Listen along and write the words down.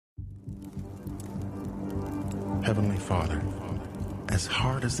Heavenly Father, as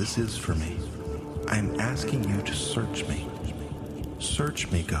hard as this is for me, I am asking you to search me.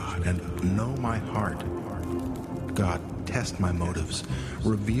 Search me, God, and know my heart. God, test my motives.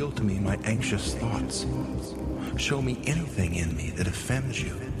 Reveal to me my anxious thoughts. Show me anything in me that offends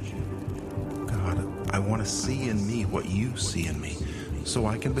you. God, I want to see in me what you see in me, so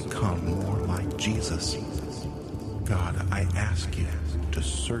I can become more like Jesus. God, I ask you to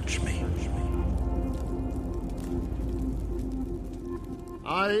search me.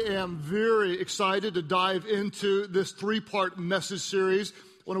 I am very excited to dive into this three-part message series.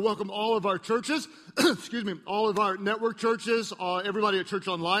 I want to welcome all of our churches, all of our network churches, everybody at Church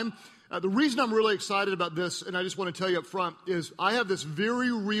Online. The reason I'm really excited about this, and I just want to tell you up front, is I have this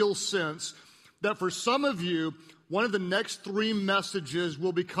very real sense that for some of you, one of the next three messages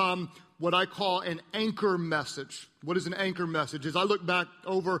will become what I call an anchor message. What is an anchor message? As I look back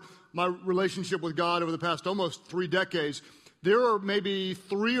over my relationship with God over the past almost 3 decades, there are maybe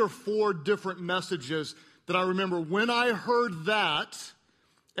 3 or 4 different messages that I remember when I heard that,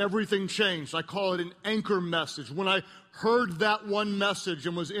 everything changed. I call it an anchor message. When I heard that one message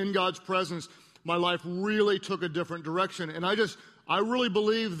and was in God's presence, my life really took a different direction. And I really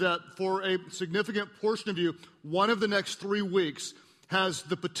believe that for a significant portion of you, one of the next 3 weeks has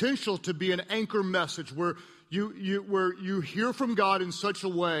the potential to be an anchor message where you hear from God in such a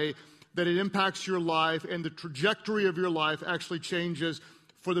way that it impacts your life and the trajectory of your life actually changes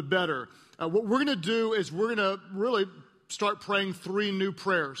for the better. What we're going to do is we're going to really start praying 3 new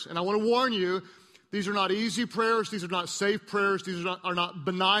prayers. And I want to warn you, these are not easy prayers. These are not safe prayers. These are not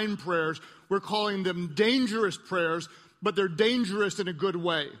benign prayers. We're calling them dangerous prayers, but they're dangerous in a good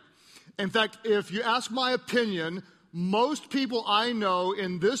way. In fact, if you ask my opinion, most people I know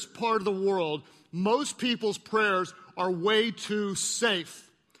in this part of the world, most people's prayers are way too safe.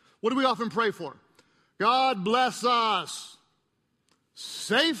 What do we often pray for? God bless us.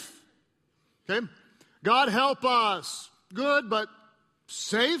 Safe? Okay. God help us. Good, but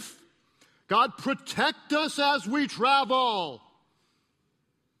safe? God protect us as we travel.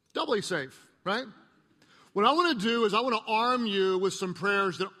 Doubly safe, right? What I want to do is I want to arm you with some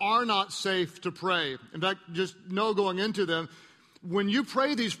prayers that are not safe to pray. In fact, just know going into them, when you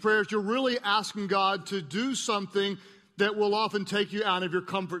pray these prayers, you're really asking God to do something that will often take you out of your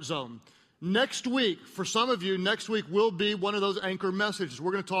comfort zone. Next week, for some of you, next week will be one of those anchor messages.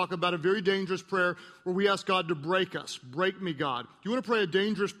 We're going to talk about a very dangerous prayer where we ask God to break us. Break me, God. You want to pray a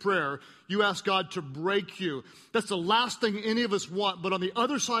dangerous prayer, you ask God to break you. That's the last thing any of us want. But on the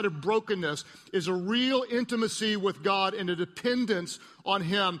other side of brokenness is a real intimacy with God and a dependence on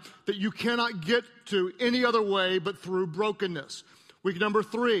Him that you cannot get to any other way but through brokenness. Week number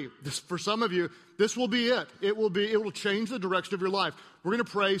 3, for some of you, this will be it. It will change the direction of your life. We're going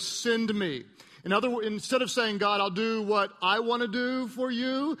to pray, send me. In other words, instead of saying, God, I'll do what I want to do for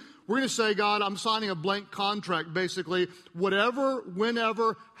you, we're going to say, God, I'm signing a blank contract, basically. Whatever,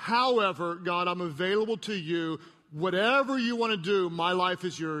 whenever, however, God, I'm available to you. Whatever you want to do, my life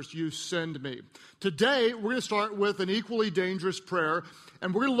is yours. You send me. Today, we're going to start with an equally dangerous prayer,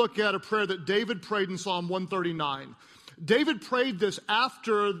 and we're going to look at a prayer that David prayed in Psalm 139. David prayed this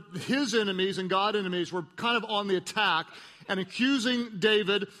after his enemies and God's enemies were kind of on the attack and accusing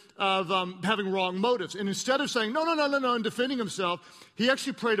David of having wrong motives. And instead of saying, no, and defending himself, he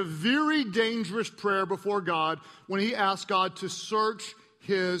actually prayed a very dangerous prayer before God when he asked God to search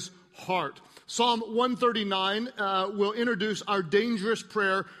his heart. Psalm 139 will introduce our dangerous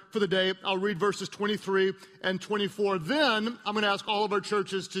prayer for the day. I'll read verses 23 and 24. Then I'm going to ask all of our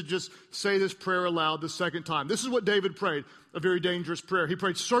churches to just say this prayer aloud the second time. This is what David prayed, a very dangerous prayer. He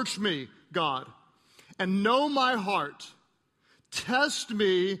prayed, search me, God, and know my heart. Test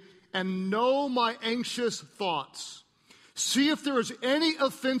me and know my anxious thoughts. See if there is any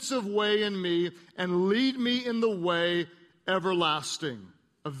offensive way in me and lead me in the way everlasting.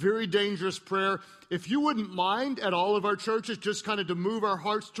 A very dangerous prayer. If you wouldn't mind at all of our churches, just kind of to move our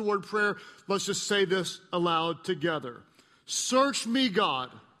hearts toward prayer, let's just say this aloud together. Search me,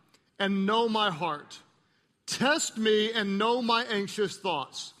 God, and know my heart. Test me and know my anxious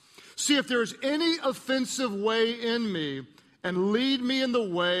thoughts. See if there's any offensive way in me and lead me in the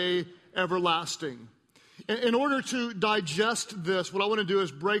way everlasting. In order to digest this, what I want to do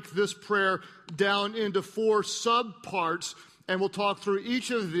is break this prayer down into 4 subparts. And we'll talk through each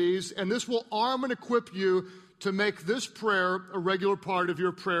of these, and this will arm and equip you to make this prayer a regular part of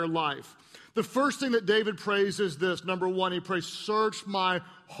your prayer life. The first thing that David prays is this. Number 1, he prays, search my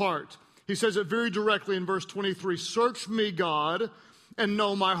heart. He says it very directly in verse 23, search me, God, and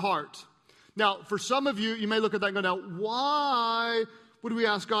know my heart. Now, for some of you, you may look at that and go, now, why would we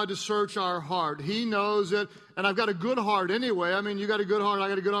ask God to search our heart? He knows it, and I've got a good heart anyway. I mean, you got a good heart, I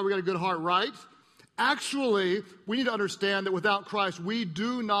got a good heart, we got a good heart, right? Actually, we need to understand that without Christ, we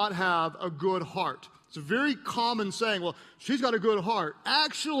do not have a good heart. It's a very common saying, well, she's got a good heart.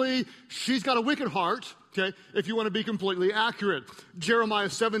 Actually, she's got a wicked heart, okay, if you want to be completely accurate. Jeremiah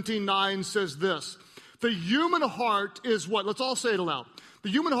 17:9 says this, the human heart is what? Let's all say it aloud. The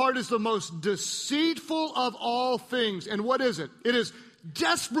human heart is the most deceitful of all things. And what is it? It is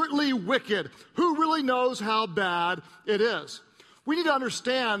desperately wicked. Who really knows how bad it is? We need to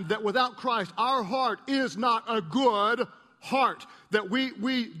understand that without Christ, our heart is not a good heart. That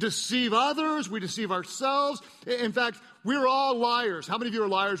we deceive others, we deceive ourselves. In fact, we're all liars. How many of you are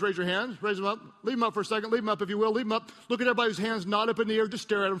liars? Raise your hands. Raise them up. Leave them up for a second. Leave them up if you will. Leave them up. Look at everybody's hands not up in the air. Just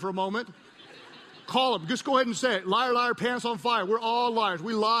stare at them for a moment. Call them. Just go ahead and say it. Liar, liar, pants on fire. We're all liars.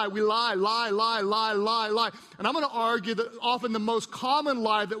 We lie, lie. And I'm going to argue that often the most common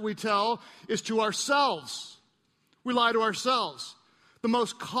lie that we tell is to ourselves. We lie to ourselves. The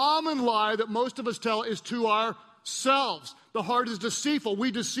most common lie that most of us tell is to ourselves. The heart is deceitful.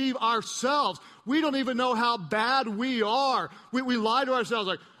 We deceive ourselves. We don't even know how bad we are. We lie to ourselves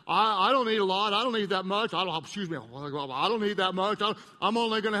like, I don't need a lot. I don't need that much. I don't need that much. I'm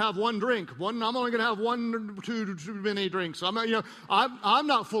only going to have one drink. I'm only going to have too many drinks. I'm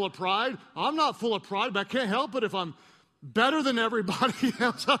not full of pride. I'm not full of pride, but I can't help it if I'm better than everybody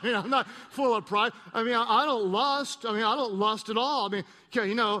else. I mean, I'm not full of pride. I mean, I don't lust. I mean, I don't lust at all. I mean,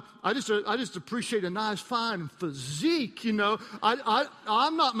 I just appreciate a nice, fine physique.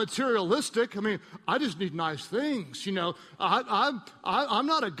 I'm not materialistic. I mean, I just need nice things. I'm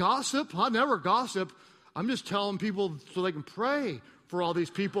not a gossip. I never gossip. I'm just telling people so they can pray for all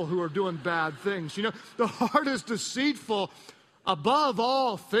these people who are doing bad things. The heart is deceitful above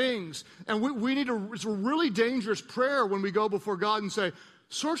all things. And we need it's a really dangerous prayer when we go before God and say,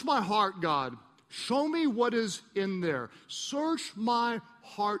 search my heart, God. Show me what is in there. Search my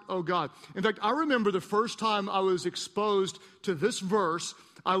heart, oh God. In fact, I remember the first time I was exposed to this verse.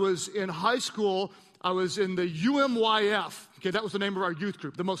 I was in high school. I was in the UMYF. Okay, that was the name of our youth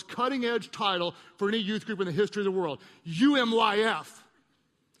group. The most cutting-edge title for any youth group in the history of the world. UMYF.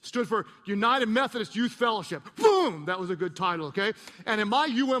 Stood for United Methodist Youth Fellowship. Boom! That was a good title, okay? And in my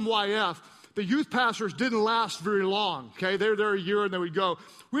UMYF, the youth pastors didn't last very long, okay? They were there a year and they would go.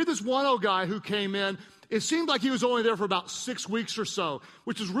 We had this one old guy who came in. It seemed like he was only there for about 6 weeks or so,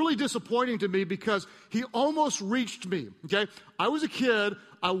 which was really disappointing to me because he almost reached me, okay? I was a kid.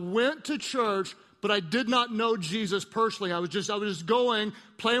 I went to church, but I did not know Jesus personally. I was just going,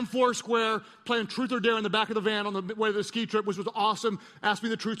 playing Foursquare, playing Truth or Dare in the back of the van on the way to the ski trip, which was awesome. Ask me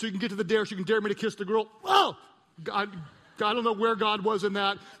the truth so you can get to the dare, so you can dare me to kiss the girl. Oh, God, I don't know where God was in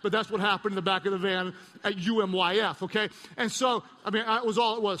that, but that's what happened in the back of the van at UMYF, okay? And so, it was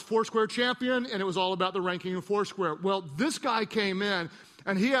all it was, Foursquare champion, and it was all about the ranking of Foursquare. Well, this guy came in,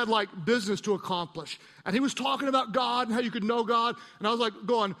 and he had, business to accomplish. And he was talking about God and how you could know God, and I was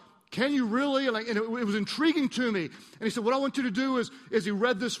going, can you really? And it was intriguing to me. And he said, what I want you to do is he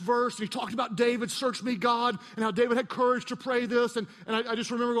read this verse, and he talked about David, search me, God, and how David had courage to pray this. And I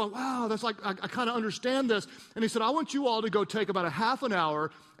just remember going, wow, that's I kind of understand this. And he said, I want you all to go take about a half an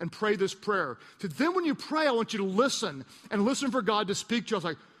hour and pray this prayer. He said, then when you pray, I want you to listen and listen for God to speak to you. I was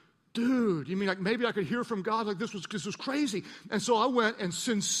like, dude, you mean maybe I could hear from God? This was crazy. And so I went and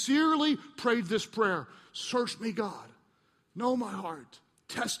sincerely prayed this prayer. Search me, God. Know my heart.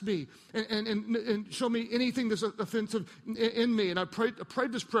 Test me and show me anything that's offensive in me. And I prayed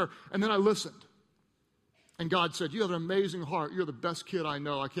this prayer, and then I listened. And God said, you have an amazing heart. You're the best kid I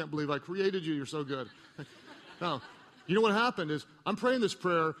know. I can't believe I created you. You're so good. Now, you know what happened is I'm praying this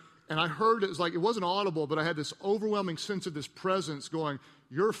prayer, and I heard it wasn't audible, but I had this overwhelming sense of this presence going,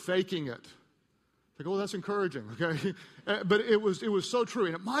 you're faking it. Oh, that's encouraging, okay? But it was so true.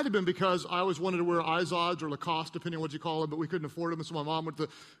 And it might have been because I always wanted to wear Izod's or Lacoste, depending on what you call them, but we couldn't afford them. And so my mom went to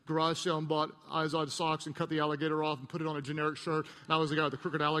the garage sale and bought Izod socks and cut the alligator off and put it on a generic shirt. And I was the guy with the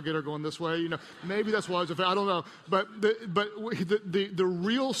crooked alligator going this way. Maybe that's why I was a fan. I don't know. But the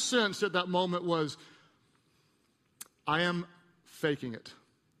real sense at that moment was, I am faking it.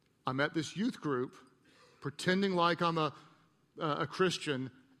 I'm at this youth group pretending like I'm a Christian,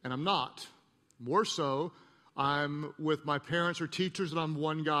 and I'm not. More so, I'm with my parents or teachers, and I'm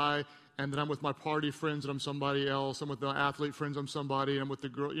one guy, and then I'm with my party friends, and I'm somebody else. I'm with my athlete friends, I'm somebody, and I'm with the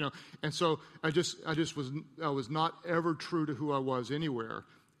girl, And so I was not ever true to who I was anywhere,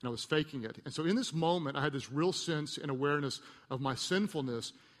 and I was faking it. And so in this moment, I had this real sense and awareness of my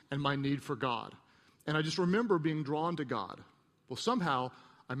sinfulness and my need for God. And I just remember being drawn to God. Well, somehow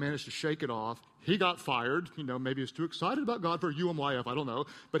I managed to shake it off. He got fired. Maybe he was too excited about God for UMYF. I don't know.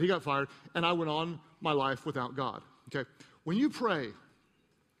 But he got fired, and I went on my life without God. Okay? When you pray,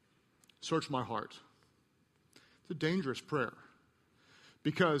 search my heart. It's a dangerous prayer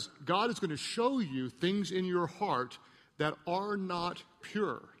because God is going to show you things in your heart that are not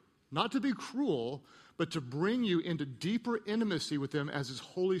pure. Not to be cruel, but to bring you into deeper intimacy with Him as His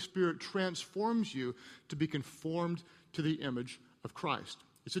Holy Spirit transforms you to be conformed to the image of Christ.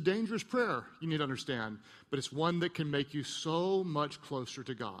 It's a dangerous prayer, you need to understand, but it's one that can make you so much closer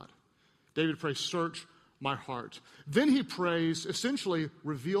to God. David prays, search my heart. Then he prays, essentially,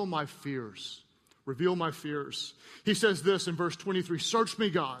 reveal my fears. Reveal my fears. He says this in verse 23, search me,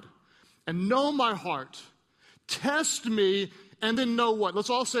 God, and know my heart. Test me, and then know what?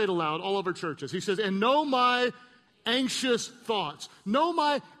 Let's all say it aloud, all of our churches. He says, and know my anxious thoughts. Know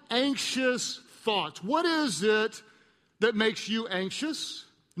my anxious thoughts. What is it that makes you anxious?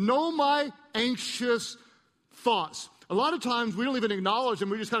 Know my anxious thoughts. A lot of times we don't even acknowledge them.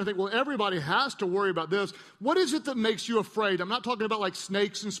 We just kind of think, well, everybody has to worry about this. What is it that makes you afraid? I'm not talking about like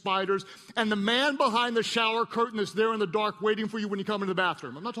snakes and spiders and the man behind the shower curtain that's there in the dark waiting for you when you come into the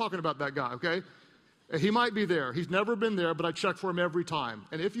bathroom. I'm not talking about that guy, okay? He might be there. He's never been there, but I check for him every time.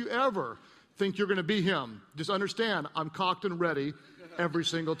 And if you ever think you're going to be him, just understand I'm cocked and ready every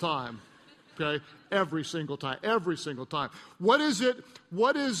single time. Okay? Every single time. Every single time. What is it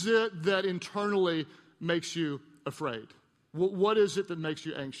that internally makes you afraid? What is it that makes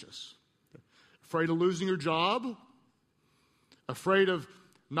you anxious? Afraid of losing your job? Afraid of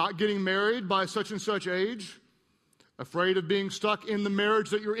not getting married by such and such age? Afraid of being stuck in the marriage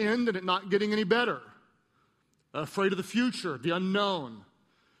that you're in and it not getting any better? Afraid of the future, the unknown?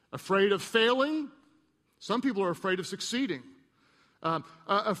 Afraid of failing? Some people are afraid of succeeding.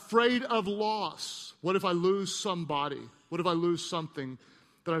 Afraid of loss. What if I lose somebody? What if I lose something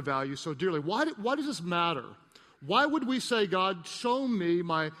that I value so dearly? Why does this matter? Why would we say, God, show me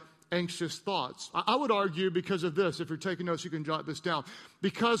my anxious thoughts? I would argue because of this. If you're taking notes, you can jot this down.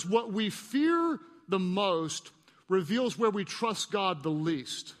 Because what we fear the most reveals where we trust God the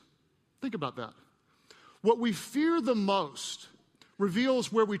least. Think about that. What we fear the most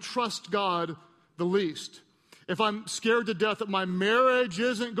reveals where we trust God the least. If I'm scared to death that my marriage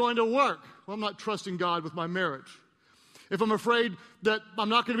isn't going to work, well, I'm not trusting God with my marriage. If I'm afraid that I'm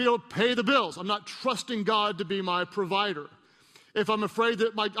not going to be able to pay the bills, I'm not trusting God to be my provider. If I'm afraid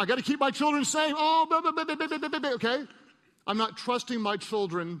that I got to keep my children safe, okay? I'm not trusting my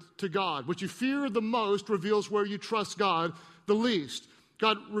children to God. What you fear the most reveals where you trust God the least.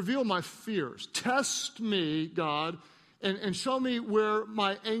 God, reveal my fears. Test me, God, and show me where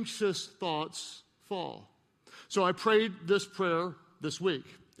my anxious thoughts fall. So I prayed this prayer this week.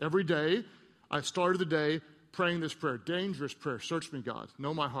 Every day, I started the day praying this prayer, dangerous prayer. Search me, God.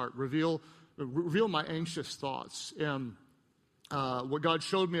 Know my heart. Reveal my anxious thoughts. And what God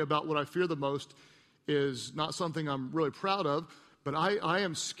showed me about what I fear the most is not something I'm really proud of, but I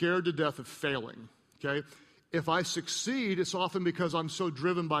am scared to death of failing, okay? If I succeed, it's often because I'm so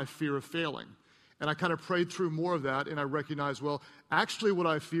driven by fear of failing. And I kind of prayed through more of that, and I recognized, well, actually what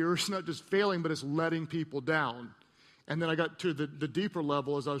I fear is not just failing, but it's letting people down. And then I got to the deeper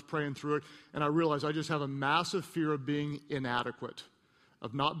level as I was praying through it, and I realized I just have a massive fear of being inadequate,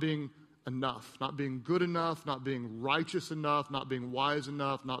 of not being enough, not being good enough, not being righteous enough, not being wise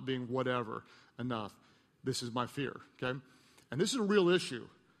enough, not being whatever enough. This is my fear, okay? And this is a real issue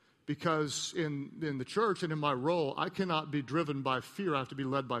because in the church and in my role, I cannot be driven by fear. I have to be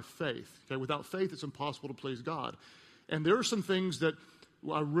led by faith, okay? Without faith, it's impossible to please God. And there are some things that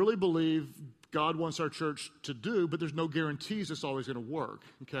I really believe God wants our church to do, but there's no guarantees it's always going to work,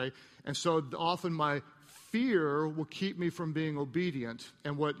 okay? And so often my fear will keep me from being obedient.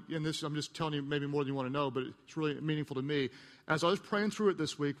 And this, I'm just telling you maybe more than you want to know, but it's really meaningful to me. As I was praying through it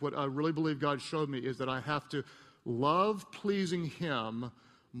this week, what I really believe God showed me is that I have to love pleasing Him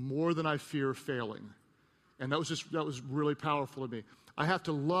more than I fear failing. And that was really powerful to me. I have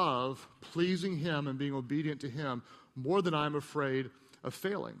to love pleasing Him and being obedient to Him more than I'm afraid of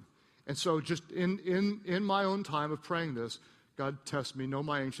failing. And so just in my own time of praying this, God, test me, know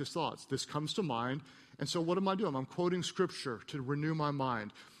my anxious thoughts. This comes to mind. And so what am I doing? I'm quoting Scripture to renew my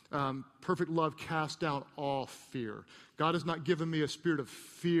mind. Perfect love casts down all fear. God has not given me a spirit of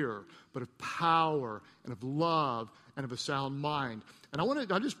fear, but of power and of love and of a sound mind. And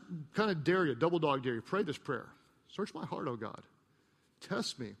I just kind of dare you, double dog dare you, pray this prayer. Search my heart, O God.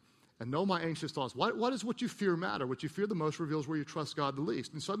 Test me and know my anxious thoughts. Why does what you fear matter? What you fear the most reveals where you trust God the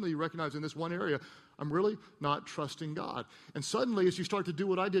least. And suddenly you recognize in this one area, I'm really not trusting God. And suddenly, as you start to do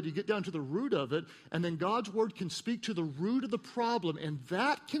what I did, you get down to the root of it, and then God's word can speak to the root of the problem, and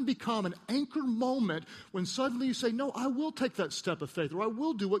that can become an anchor moment when suddenly you say, no, I will take that step of faith, or I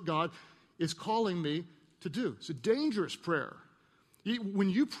will do what God is calling me to do. It's a dangerous prayer. When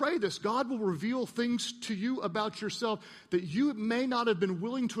you pray this, God will reveal things to you about yourself that you may not have been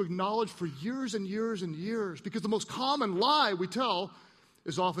willing to acknowledge for years and years and years, because the most common lie we tell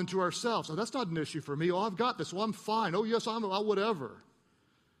is often to ourselves. Oh, that's not an issue for me. Oh, I've got this. Well, I'm fine. Oh, yes, I'm whatever.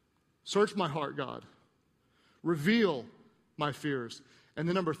 Search my heart, God. Reveal my fears. And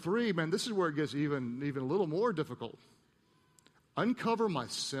then number 3, man, this is where it gets even a little more difficult. Uncover my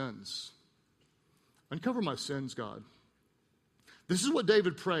sins. Uncover my sins, God. This is what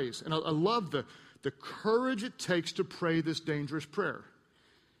David prays, and I love the courage it takes to pray this dangerous prayer.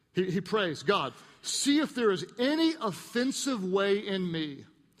 He prays, God, see if there is any offensive way in me.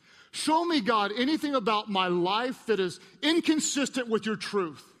 Show me, God, anything about my life that is inconsistent with your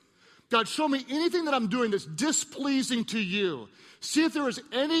truth. God, show me anything that I'm doing that's displeasing to you. See if there is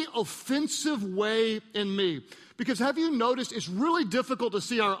any offensive way in me. Because have you noticed it's really difficult to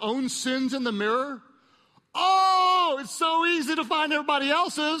see our own sins in the mirror? Oh, it's so easy to find everybody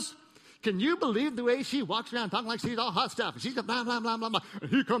else's. Can you believe the way she walks around talking like she's all hot stuff? And she's a blah, blah, blah, blah, blah. And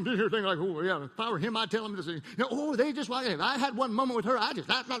he comes in here thinking like, oh, yeah, if I were him, I'd tell him to say, oh, they just walk in. I had one moment with her, I just,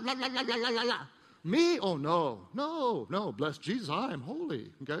 blah, blah, blah, blah, blah, blah, blah. Me? Oh, no, bless Jesus, I am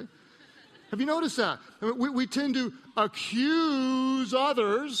holy, okay? Have you noticed that? I mean, we tend to accuse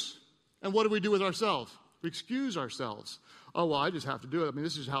others, and what do we do with ourselves? We excuse ourselves. Oh, well, I just have to do it. I mean,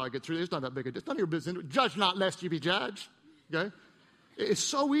 this is how I get through it. It's not that big a deal. It's none of your business. Judge not, lest you be judged. Okay? It's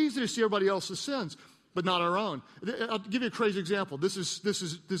so easy to see everybody else's sins, but not our own. I'll give you a crazy example. This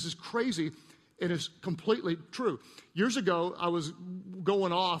is crazy, and it's completely true. Years ago, I was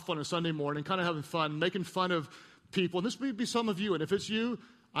going off on a Sunday morning, kind of having fun, making fun of people. And this may be some of you, and if it's you,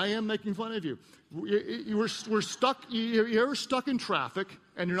 I am making fun of you. We're stuck. You're ever stuck in traffic,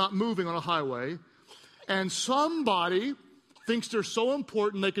 and you're not moving on a highway, and somebody thinks they're so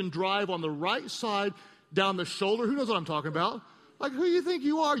important they can drive on the right side down the shoulder. Who knows what I'm talking about? Like, who do you think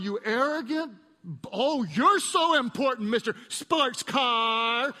you are, you arrogant? Oh, you're so important, Mr. Sports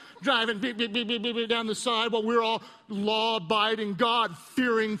Car, driving beep, beep, beep, beep, beep, down the side while we're all law-abiding,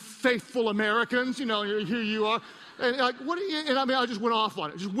 God-fearing, faithful Americans. You know, here you are. And like, what? And I mean, I just went off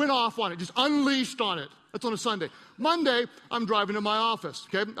on it. Just unleashed on it. That's on a Sunday. Monday, I'm driving to my office,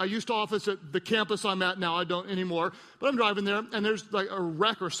 okay? I used to office at the campus I'm at now. I don't anymore. But I'm driving there, and there's like a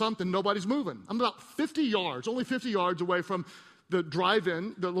wreck or something. Nobody's moving. I'm about 50 yards, only 50 yards away from the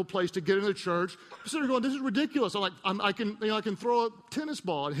drive-in, the little place to get into the church. I'm sitting there going, this is ridiculous. I'm like, I can throw a tennis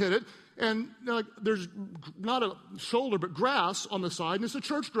ball and hit it, and there's not a shoulder, but grass on the side, and it's the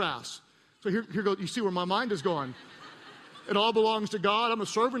church grass. So here goes. You see where my mind is going. It all belongs to God. I'm a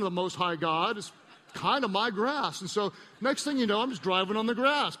servant of the Most High God. It's kind of my grass. And so next thing you know, I'm just driving on the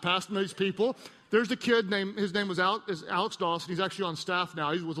grass, passing these people. There's the kid, his name was Alex Dawson. He's actually on staff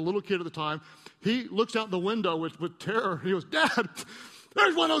now. He was a little kid at the time. He looks out the window with terror. He goes, Dad,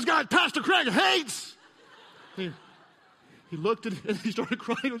 there's one of those guys Pastor Craig hates. He looked at it and he started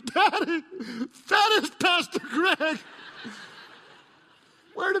crying. He goes, Daddy, that is Pastor Craig.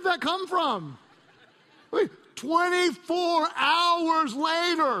 Where did that come from? Wait, 24 hours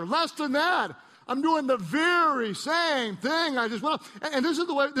later, less than that, I'm doing the very same thing. I just went up. And this is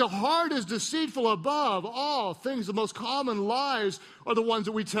the way, the heart is deceitful above all things. The most common lies are the ones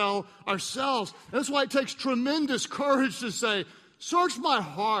that we tell ourselves. And that's why it takes tremendous courage to say, search my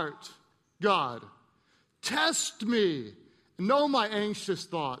heart, God. Test me. Know my anxious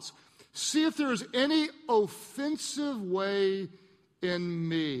thoughts. See if there is any offensive way in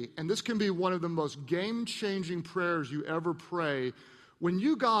me. And this can be one of the most game-changing prayers you ever pray. When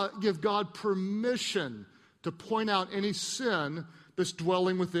you give God permission to point out any sin that's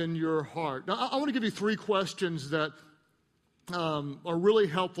dwelling within your heart. Now, I want to give you 3 questions that are really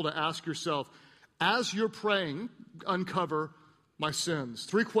helpful to ask yourself as you're praying, uncover my sins.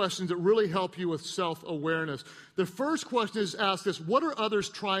 3 questions that really help you with self-awareness. The first question is ask this: what are others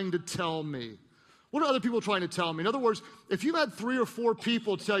trying to tell me? What are other people trying to tell me? In other words, if you had 3 or 4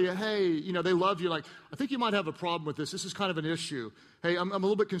 people tell you, hey, they love you, like, I think you might have a problem with this. This is kind of an issue. Hey, I'm a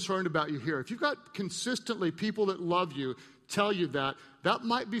little bit concerned about you here. If you've got consistently people that love you tell you that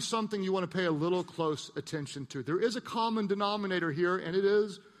might be something you want to pay a little close attention to. There is a common denominator here, and it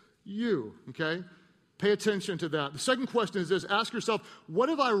is you, okay? Pay attention to that. The second question is this: ask yourself, what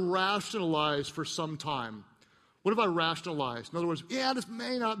have I rationalized for some time? What if I rationalized? In other words, yeah, this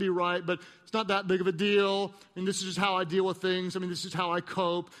may not be right, but it's not that big of a deal. I mean, this is just how I deal with things. I mean, this is how I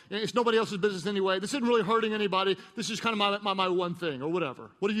cope. It's nobody else's business anyway. This isn't really hurting anybody. This is kind of my one thing or whatever.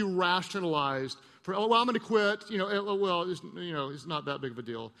 What if you rationalized for, oh, well, I'm going to quit. It's not that big of a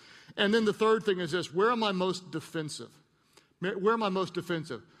deal. And then the third thing is this, where am I most defensive? Where am I most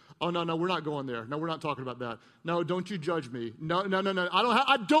defensive? Oh, no, we're not going there. No, we're not talking about that. No, don't you judge me. No.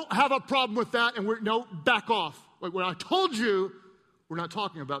 I don't have a problem with that, and back off. Like when I told you, we're not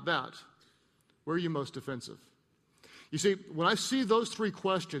talking about that. Where are you most defensive? You see, when I see those three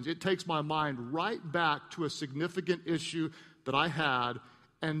questions, it takes my mind right back to a significant issue that I had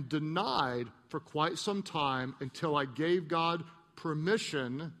and denied for quite some time until I gave God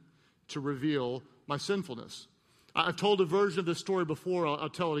permission to reveal my sinfulness. I've told a version of this story before. I'll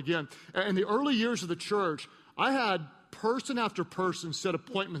tell it again. In the early years of the church, I had person after person set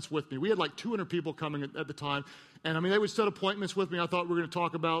appointments with me. We had like 200 people coming at the time. And they would set appointments with me. I thought we were going to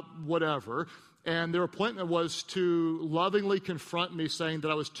talk about whatever. And their appointment was to lovingly confront me, saying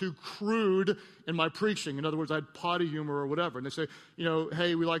that I was too crude in my preaching. In other words, I had potty humor or whatever. And they say,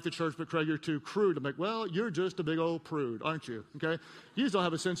 hey, we like the church, but Craig, you're too crude. I'm like, well, you're just a big old prude, aren't you? Okay? You just don't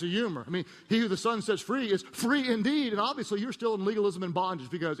have a sense of humor. He who the Son sets free is free indeed. And obviously, you're still in legalism and bondage,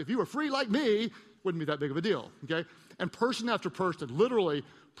 because if you were free like me, it wouldn't be that big of a deal. Okay? And person after person, literally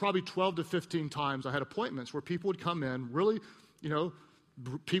probably 12 to 15 times, I had appointments where people would come in, really,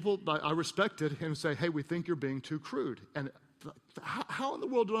 people I respected, and say, hey, we think you're being too crude. And how in the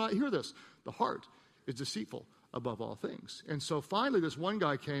world do I not hear this? The heart is deceitful above all things. And so finally, this one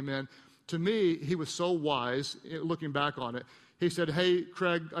guy came in. To me, he was so wise, looking back on it. He said, hey,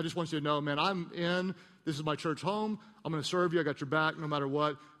 Craig, I just want you to know, man, I'm in. This is my church home. I'm going to serve you. I got your back no matter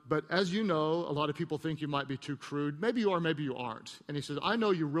what. But as you know, a lot of people think you might be too crude. Maybe you are, maybe you aren't. And he says, I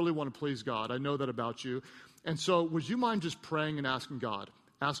know you really want to please God. I know that about you. And so would you mind just praying and asking God?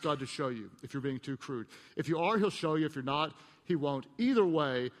 Ask God to show you if you're being too crude. If you are, he'll show you. If you're not, he won't. Either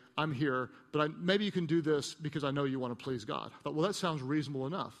way, I'm here. But maybe you can do this because I know you want to please God. I thought, well, that sounds reasonable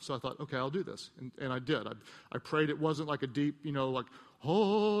enough. So I thought, okay, I'll do this. And I did. I prayed. It wasn't like a deep,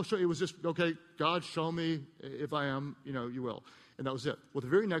 so it was just, okay, God, show me if I am, you will. And that was it. Well, the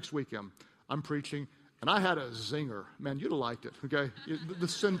very next weekend, I'm preaching, and I had a zinger. Man, you'd have liked it, okay? The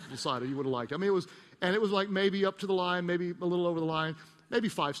sinful side of you would have liked it. It was like maybe up to the line, maybe a little over the line, maybe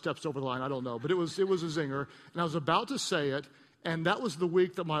 5 steps over the line, I don't know. But it was a zinger. And I was about to say it, and that was the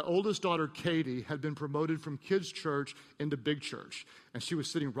week that my oldest daughter, Katie, had been promoted from kids' church into big church. And she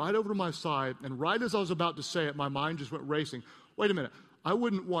was sitting right over to my side, and right as I was about to say it, my mind just went racing. Wait a minute. I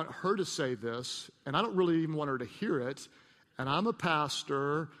wouldn't want her to say this, and I don't really even want her to hear it. And I'm a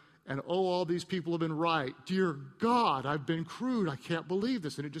pastor, and all these people have been right. Dear God, I've been crude. I can't believe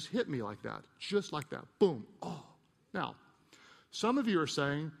this. And it just hit me like that, just like that. Boom. Oh. Now, some of you are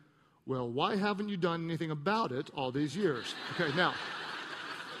saying, well, why haven't you done anything about it all these years? Okay, now,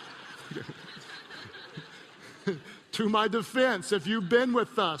 to my defense, if you've been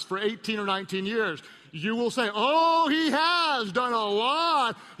with us for 18 or 19 years, you will say, oh, he has done a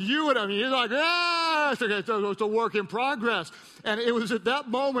lot. You're like, yes, okay, so it's a work in progress. And it was at that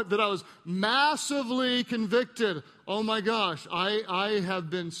moment that I was massively convicted. Oh my gosh, I have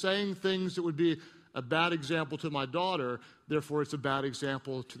been saying things that would be a bad example to my daughter, therefore it's a bad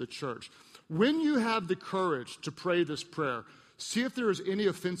example to the church. When you have the courage to pray this prayer, see if there is any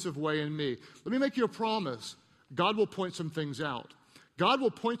offensive way in me. Let me make you a promise. God will point some things out. God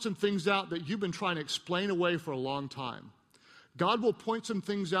will point some things out that you've been trying to explain away for a long time. God will point some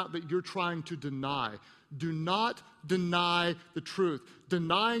things out that you're trying to deny. Do not deny the truth.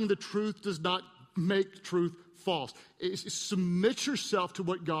 Denying the truth does not make truth false. Submit yourself to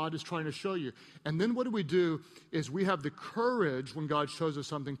what God is trying to show you. And then what do? Is we have the courage when God shows us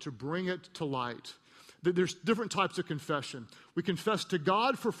something to bring it to light. There's different types of confession. We confess to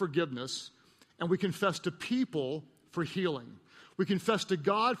God for forgiveness, and we confess to people for healing. We confess to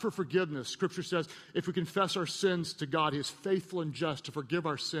God for forgiveness. Scripture says if we confess our sins to God, he is faithful and just to forgive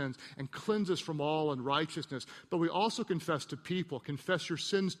our sins and cleanse us from all unrighteousness. But we also confess to people. Confess your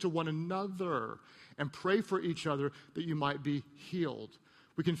sins to one another and pray for each other that you might be healed.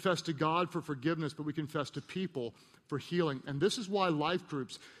 We confess to God for forgiveness, but we confess to people for healing. And this is why life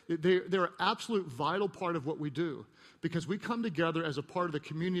groups, they're an absolute vital part of what we do. Because we come together as a part of the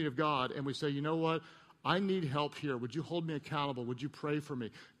community of God and we say, you know what? I need help here. Would you hold me accountable? Would you pray for me?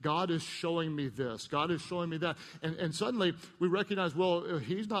 God is showing me this. God is showing me that. And suddenly we recognize, well,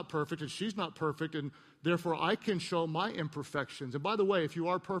 he's not perfect and she's not perfect, and therefore I can show my imperfections. And by the way, if you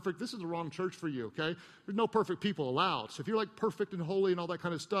are perfect, this is the wrong church for you, okay? There's no perfect people allowed. So if you're like perfect and holy and all that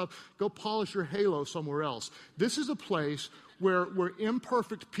kind of stuff, go polish your halo somewhere else. This is a place where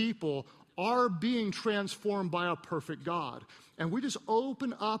imperfect people are being transformed by a perfect God. And we just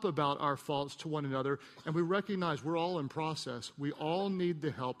open up about our faults to one another, and we recognize we're all in process. We all need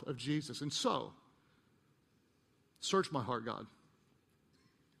the help of Jesus. And so, search my heart, God.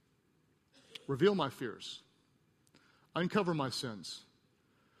 Reveal my fears. Uncover my sins.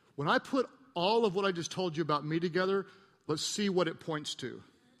 When I put all of what I just told you about me together, let's see what it points to,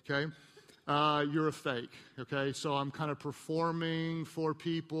 okay? You're a fake, okay? So I'm kind of performing for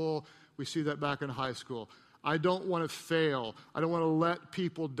people. We see that back in high school. I don't want to fail. I don't want to let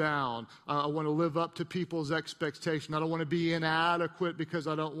people down. I want to live up to people's expectation. I don't want to be inadequate because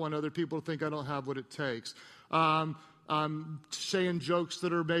I don't want other people to think I don't have what it takes. I'm saying jokes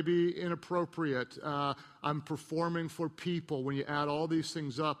that are maybe inappropriate. I'm performing for people. When you add all these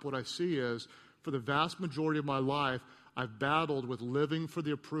things up, what I see is, for the vast majority of my life, I've battled with living for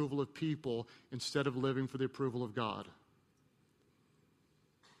the approval of people instead of living for the approval of God.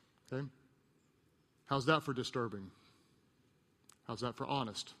 Okay? How's that for disturbing? How's that for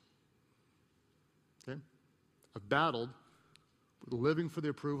honest? Okay? I've battled with living for the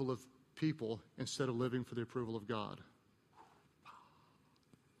approval of people instead of living for the approval of God.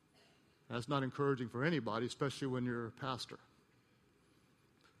 That's not encouraging for anybody, especially when you're a pastor.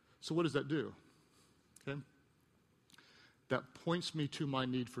 So what does that do? Okay? That points me to my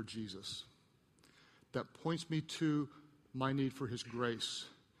need for Jesus. That points me to my need for his grace.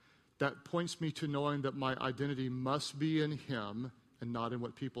 That points me to knowing that my identity must be in him and not in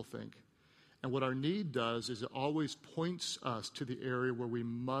what people think. And what our need does is it always points us to the area where we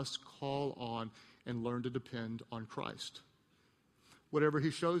must call on and learn to depend on Christ. Whatever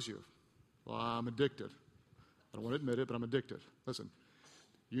he shows you. Well, I'm addicted. I don't want to admit it, but I'm addicted. Listen,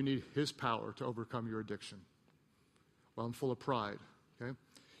 you need his power to overcome your addiction. Well, I'm full of pride, okay?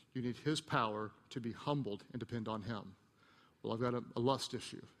 You need his power to be humbled and depend on him. Well, I've got a lust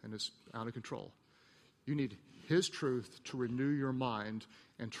issue, and it's out of control. You need his truth to renew your mind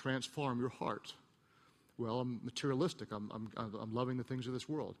and transform your heart. Well, I'm materialistic. I'm loving the things of this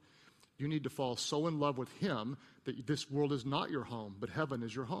world. You need to fall so in love with him that this world is not your home, but heaven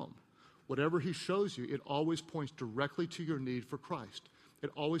is your home. Whatever he shows you, it always points directly to your need for Christ.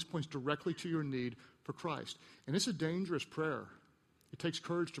 It always points directly to your need for Christ. And it's a dangerous prayer. It takes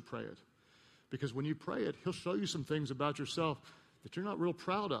courage to pray it. Because when you pray it, he'll show you some things about yourself that you're not real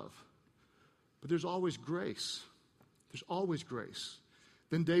proud of. But there's always grace. There's always grace.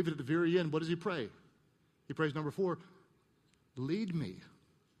 Then David at the very end, what does he pray? He prays number 4, lead me.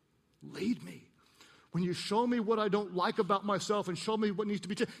 Lead me. When you show me what I don't like about myself and show me what needs to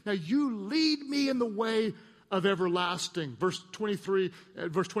be changed. Now you lead me in the way of everlasting. Verse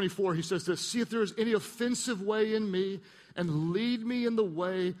 24, he says this, see if there is any offensive way in me and lead me in the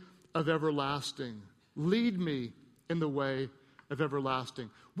way of everlasting. Lead me in the way of everlasting.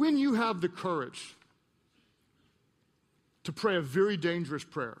 When you have the courage to pray a very dangerous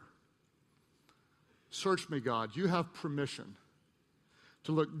prayer, search me, God. You have permission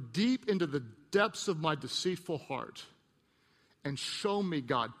to look deep into the depths of my deceitful heart and show me,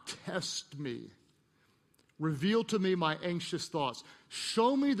 God, test me. Reveal to me my anxious thoughts.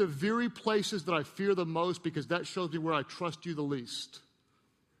 Show me the very places that I fear the most, because that shows me where I trust you the least.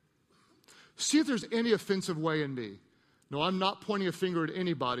 See if there's any offensive way in me. No, I'm not pointing a finger at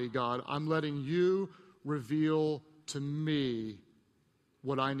anybody, God. I'm letting you reveal to me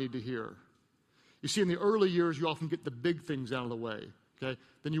what I need to hear. You see, in the early years, you often get the big things out of the way, okay?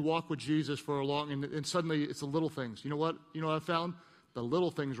 Then you walk with Jesus for a long, and suddenly it's the little things. You know what? You know what I found? The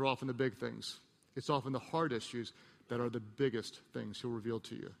little things are often the big things. It's often the hard issues that are the biggest things he'll reveal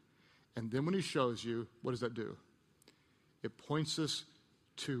to you. And then when he shows you, what does that do? It points us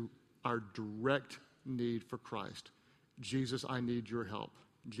to our direct need for Christ. Jesus, I need your help.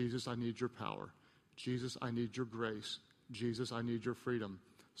 Jesus, I need your power. Jesus, I need your grace. Jesus, I need your freedom.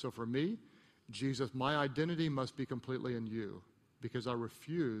 So for me, Jesus, my identity must be completely in you, because I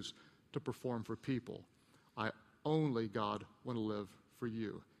refuse to perform for people. I only, God, want to live for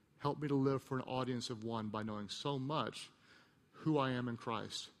you. Help me to live for an audience of one by knowing so much who I am in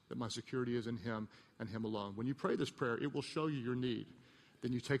Christ, that my security is in him and him alone. When you pray this prayer, it will show you your need.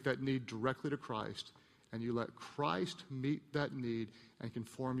 Then you take that need directly to Christ, and you let Christ meet that need and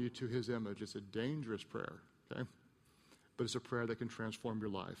conform you to his image. It's a dangerous prayer, okay? But it's a prayer that can transform your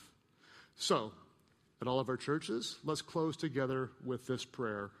life. So, At all of our churches, let's close together with this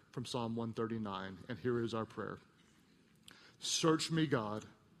prayer from Psalm 139. And here is our prayer. Search me, God,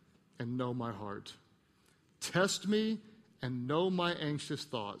 and know my heart. Test me and know my anxious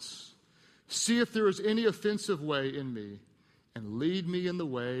thoughts. See if there is any offensive way in me, and lead me in the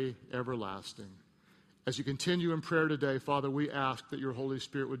way everlasting. As you continue in prayer today, Father, we ask that your Holy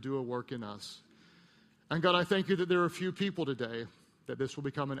Spirit would do a work in us. And God, I thank you that there are a few people today that this will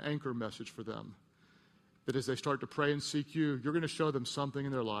become an anchor message for them. That as they start to pray and seek you, you're going to show them something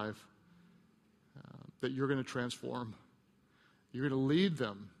in their life that you're going to transform. You're going to lead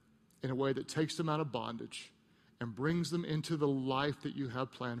them in a way that takes them out of bondage and brings them into the life that you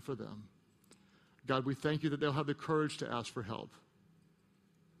have planned for them. God, we thank you that they'll have the courage to ask for help.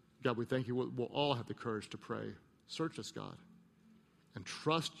 God, we thank you we'll all have the courage to pray. Search us, God, and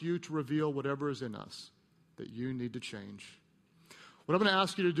trust you to reveal whatever is in us that you need to change. What I'm going to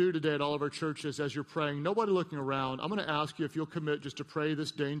ask you to do today at all of our churches as you're praying, nobody looking around, I'm going to ask you if you'll commit just to pray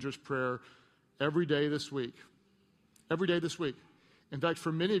this dangerous prayer every day this week. Every day this week. In fact,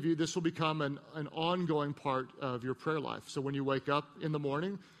 for many of you, this will become an ongoing part of your prayer life. So when you wake up in the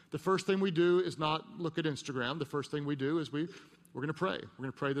morning, the first thing we do is not look at Instagram. The first thing we do is we're going to pray. We're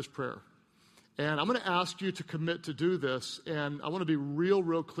going to pray this prayer. And I'm going to ask you to commit to do this. And I want to be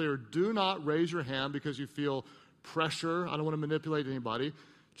real clear. Do not raise your hand because you feel pressure. I don't want to manipulate anybody.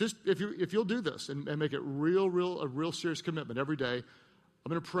 Just if you'll do this and make it a real serious commitment every day, I'm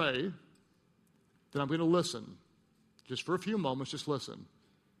going to pray. Then I'm going to listen. Just for a few moments, just listen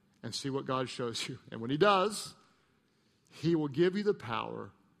and see what God shows you. And when he does, he will give you the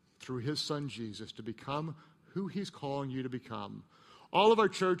power through his son Jesus to become who he's calling you to become. All of our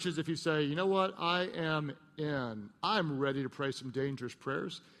churches, if you say, you know what, I'm ready to pray some dangerous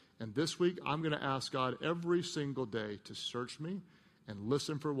prayers. And this week, I'm going to ask God every single day to search me and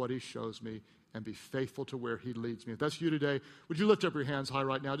listen for what he shows me and be faithful to where he leads me. If that's you today, would you lift up your hands high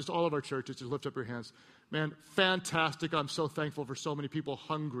right now? Just all of our churches, just lift up your hands. Man, fantastic. I'm so thankful for so many people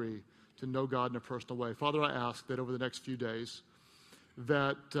hungry to know God in a personal way. Father, I ask that over the next few days,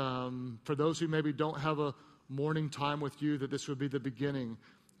 that for those who maybe don't have a morning time with you, that this would be the beginning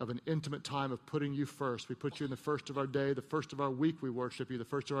of an intimate time of putting you first. We put you in the first of our day, the first of our week we worship you, the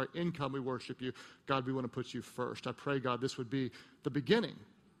first of our income we worship you. God, we want to put you first. I pray, God, this would be the beginning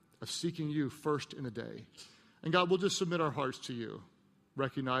of seeking you first in the day. And God, we'll just submit our hearts to you,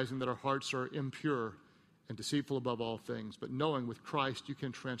 recognizing that our hearts are impure and deceitful above all things, but knowing with Christ you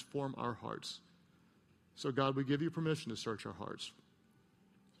can transform our hearts. So God, we give you permission to search our hearts.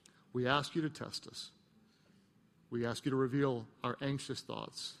 We ask you to test us. We ask you to reveal our anxious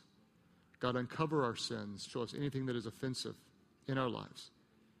thoughts. God, uncover our sins. Show us anything that is offensive in our lives.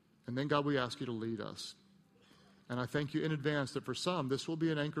 And then, God, we ask you to lead us. And I thank you in advance that for some, this will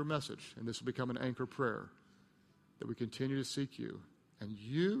be an anchor message, and this will become an anchor prayer, that we continue to seek you, and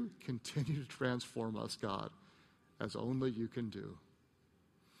you continue to transform us, God, as only you can do.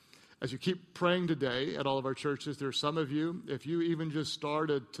 As you keep praying today at all of our churches, there are some of you, if you even just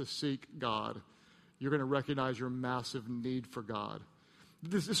started to seek God, you're going to recognize your massive need for God.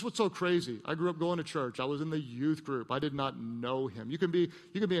 This is what's so crazy. I grew up going to church. I was in the youth group. I did not know him. You can be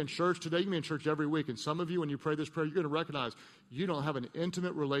in church today. You can be in church every week. And some of you, when you pray this prayer, you're going to recognize you don't have an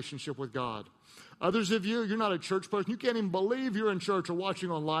intimate relationship with God. Others of you, you're not a church person. You can't even believe you're in church or watching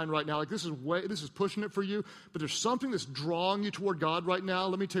online right now. Like this is pushing it for you. But there's something that's drawing you toward God right now.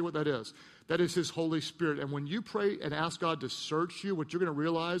 Let me tell you what that is. That is his Holy Spirit. And when you pray and ask God to search you, what you're going to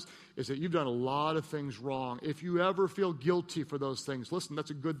realize is that you've done a lot of things wrong. If you ever feel guilty for those things, listen,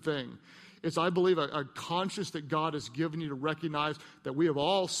 that's a good thing. It's, I believe, a conscience that God has given you to recognize that we have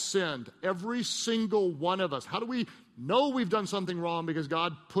all sinned, every single one of us. How do we know we've done something wrong? Because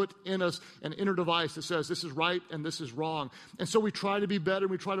God put in us an inner device that says this is right and this is wrong. And so we try to be better,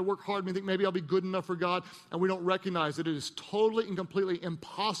 and we try to work hard, and we think maybe I'll be good enough for God, and we don't recognize that it is totally and completely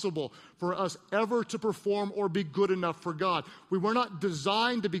impossible for us ever to perform or be good enough for God. We were not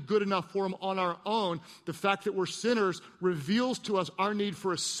designed to be good enough for him on our own. The fact that we're sinners reveals to us our need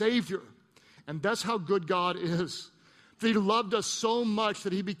for a Savior. And that's how good God is. That he loved us so much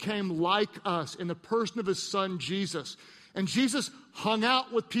that he became like us in the person of his son, Jesus. And Jesus hung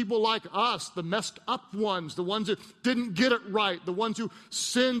out with people like us, the messed up ones, the ones that didn't get it right, the ones who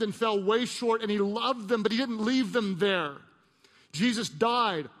sinned and fell way short, and he loved them, but he didn't leave them there. Jesus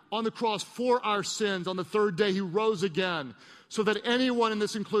died on the cross for our sins. On the third day, he rose again, so that anyone, and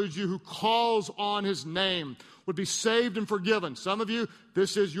this includes you, who calls on his name would be saved and forgiven. Some of you,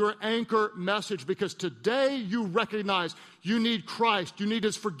 this is your anchor message, because today you recognize You need Christ. You need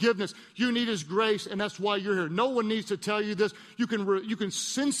his forgiveness. You need his grace, and that's why you're here. No one needs to tell you this. You can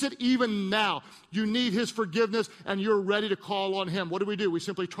sense it even now. You need his forgiveness, and you're ready to call on him. What do? We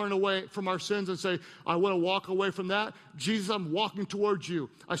simply turn away from our sins and say, I want to walk away from that. Jesus, I'm walking towards you.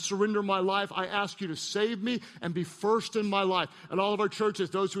 I surrender my life. I ask you to save me and be first in my life. And all of our churches,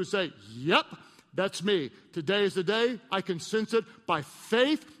 those who say, yep, that's me. Today is the day. I can sense it by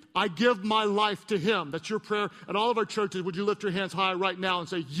faith. I give my life to him. That's your prayer. And all of our churches, would you lift your hands high right now and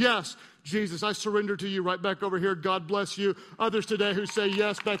say, yes, Jesus, I surrender to you. Right back over here. God bless you. Others today who say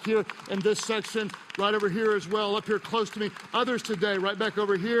yes back here in this section, right over here as well, up here close to me. Others today, right back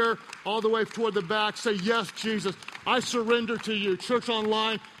over here, all the way toward the back, say, yes, Jesus, I surrender to you. Church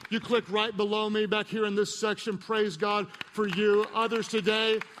Online, you click right below me back here in this section. Praise God for you. Others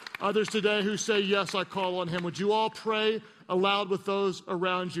today who say, yes, I call on him. Would you all pray aloud with those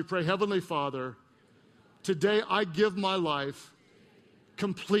around you? Pray, Heavenly Father, today I give my life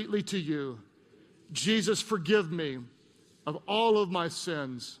completely to you. Jesus, forgive me of all of my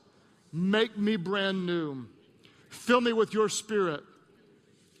sins. Make me brand new. Fill me with your Spirit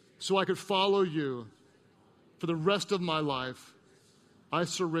so I could follow you for the rest of my life. I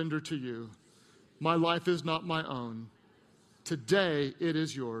surrender to you. My life is not my own. Today it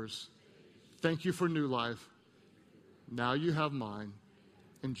is yours. Thank you for new life. Now you have mine.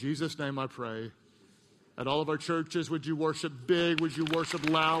 In Jesus' name I pray. At all of our churches, would you worship big? Would you worship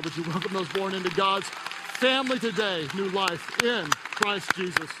loud? Would you welcome those born into God's family today? New life in Christ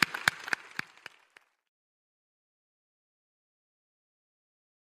Jesus.